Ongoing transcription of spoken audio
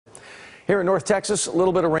Here in North Texas, a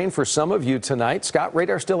little bit of rain for some of you tonight. Scott,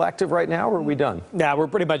 radar still active right now, or are we done? Yeah, we're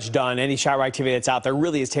pretty much done. Any shower activity that's out there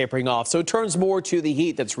really is tapering off. So it turns more to the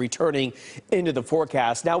heat that's returning into the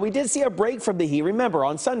forecast. Now, we did see a break from the heat. Remember,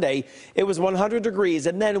 on Sunday, it was 100 degrees,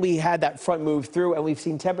 and then we had that front move through, and we've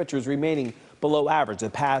seen temperatures remaining below average the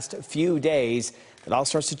past few days. It all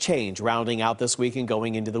starts to change, rounding out this week and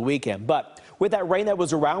going into the weekend. But with that rain that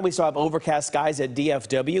was around, we still have overcast skies at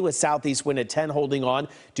DFW, a southeast wind at 10 holding on,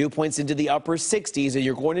 dew points into the upper 60s, and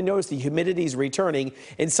you're going to notice the humidity is returning.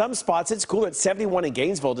 In some spots, it's cool at 71 in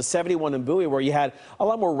Gainesville to 71 in Bowie, where you had a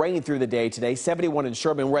lot more rain through the day today, 71 in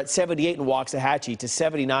Sherman. We're at 78 in Waxahachie to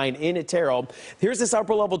 79 in Otero. Here's this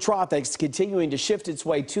upper level trough that's continuing to shift its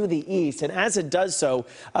way to the east, and as it does so,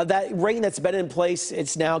 that rain that's been in place,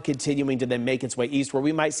 it's now continuing to then make its way east, where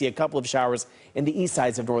we might see a couple of showers in the east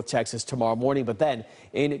sides of North Texas tomorrow morning. But then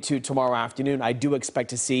into tomorrow afternoon, I do expect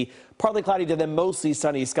to see partly cloudy to then mostly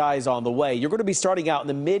sunny skies on the way. You're going to be starting out in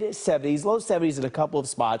the mid 70s, low 70s in a couple of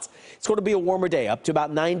spots. It's going to be a warmer day, up to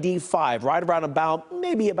about 95, right around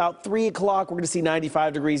maybe about 3 o'clock. We're going to see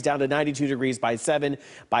 95 degrees down to 92 degrees by 7,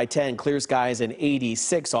 by 10, clear skies and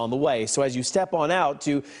 86 on the way. So as you step on out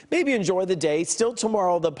to maybe enjoy the day, still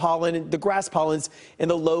tomorrow the grass pollen's in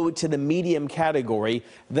the low to the medium category.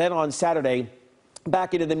 Then on Saturday,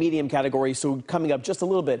 back into the medium category, so coming up just a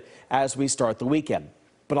little bit as we start the weekend.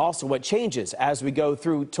 But also what changes as we go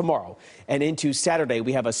through tomorrow and into Saturday,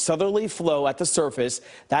 we have a southerly flow at the surface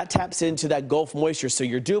that taps into that Gulf moisture, so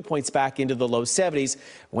your dew points back into the low 70s.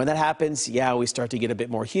 When that happens, yeah, we start to get a bit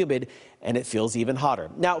more humid and it feels even hotter.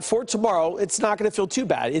 Now for tomorrow, it's not going to feel too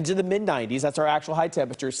bad, into the mid 90s. That's our actual high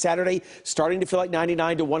temperature. Saturday starting to feel like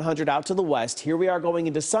 99 to 100 out to the west. Here we are going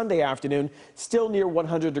into Sunday afternoon, still near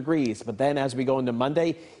 100 degrees. But then as we go into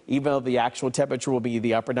Monday, even though the actual temperature will be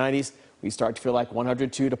the upper 90s, we start to feel like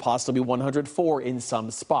 102 to possibly 104 in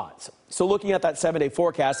some spots. So looking at that 7-day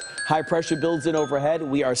forecast, high pressure builds in overhead.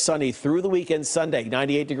 We are sunny through the weekend. Sunday,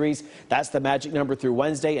 98 degrees. That's the magic number through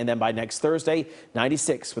Wednesday. And then by next Thursday,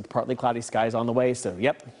 96 with partly cloudy skies on the way. So,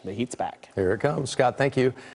 yep, the heat's back. Here it comes. Scott, thank you.